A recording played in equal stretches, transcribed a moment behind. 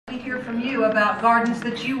from you about gardens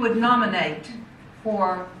that you would nominate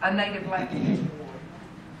for a native landscape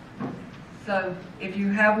award. So if you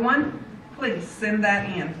have one, please send that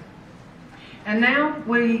in. And now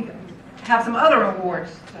we have some other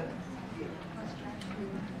awards.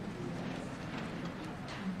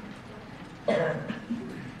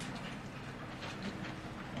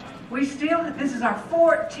 This is our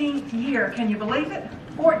 14th year, can you believe it?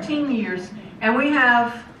 14 years. And we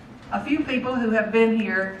have a few people who have been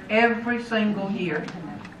here every single year.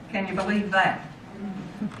 Can you believe that?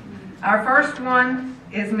 Our first one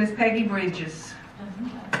is Miss Peggy Bridges.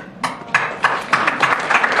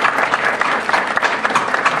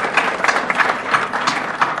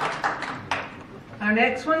 Our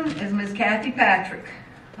next one is Miss Kathy Patrick,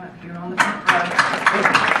 right here on the front row.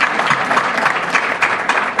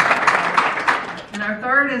 And our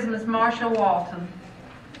third is Miss Marsha Walton.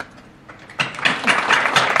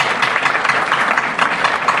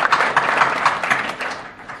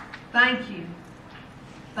 Thank you.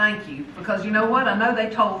 Thank you. Because you know what? I know they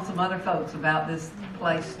told some other folks about this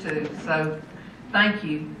place too. So thank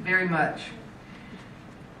you very much.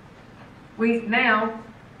 Now,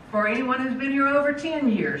 for anyone who's been here over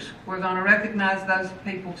 10 years, we're going to recognize those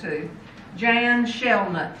people too. Jan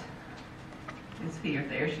Shelnut is here.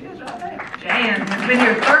 There she is right there. Jan has been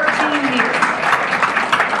here 13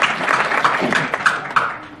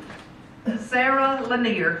 years. Sarah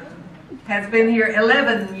Lanier has been here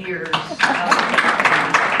 11 years.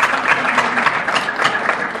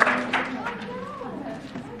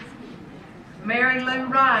 Mary Lou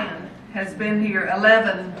Ryan has been here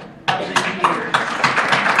 11 of these years.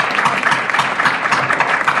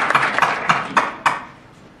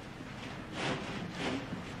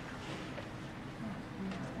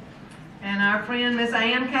 And our friend Miss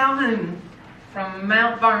Ann Calhoun from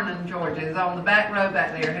Mount Vernon, Georgia, is on the back row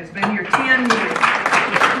back there, has been here 10 years.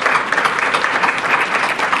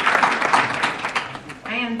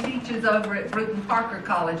 Ann teaches over at Bruton Parker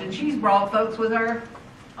College, and she's brought folks with her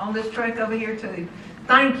on this trek over here too.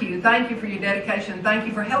 Thank you for your dedication. Thank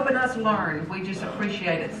you for helping us learn. We just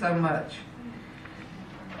appreciate it so much.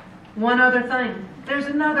 One other thing, there's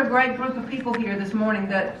another great group of people here this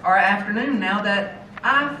morning or afternoon now that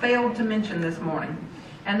I failed to mention this morning,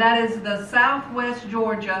 and that is the Southwest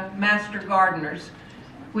Georgia Master Gardeners.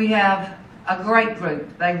 We have a great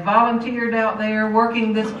group. They volunteered out there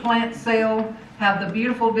working this plant sale, have the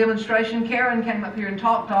beautiful demonstration. Karen came up here and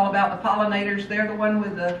talked all about the pollinators. They're the one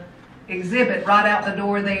with the exhibit right out the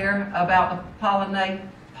door there about the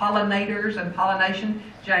pollinators and pollination.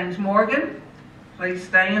 James Morgan, please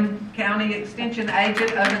stand, County Extension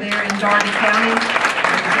Agent over there in Darby County.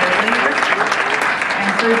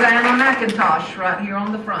 And Susanna McIntosh right here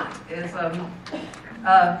on the front is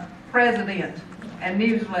president and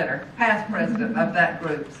newsletter, past president of that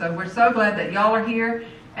group. So we're so glad that y'all are here,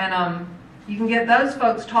 and you can get those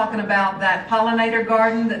folks talking about that pollinator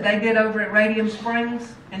garden that they did over at Radium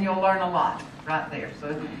Springs, and you'll learn a lot right there.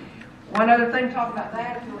 So one other thing, talk about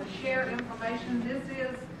that, if you want to share information, this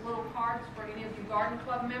is little cards for any of you garden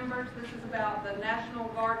club members. This is about the National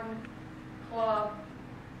Garden Club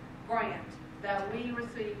grant that we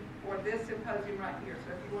received for this symposium right here.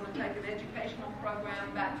 So if you want to take an educational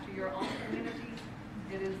program back to your own communities,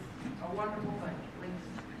 it is a wonderful thing. Please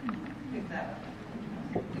pick that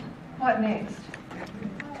up. What next?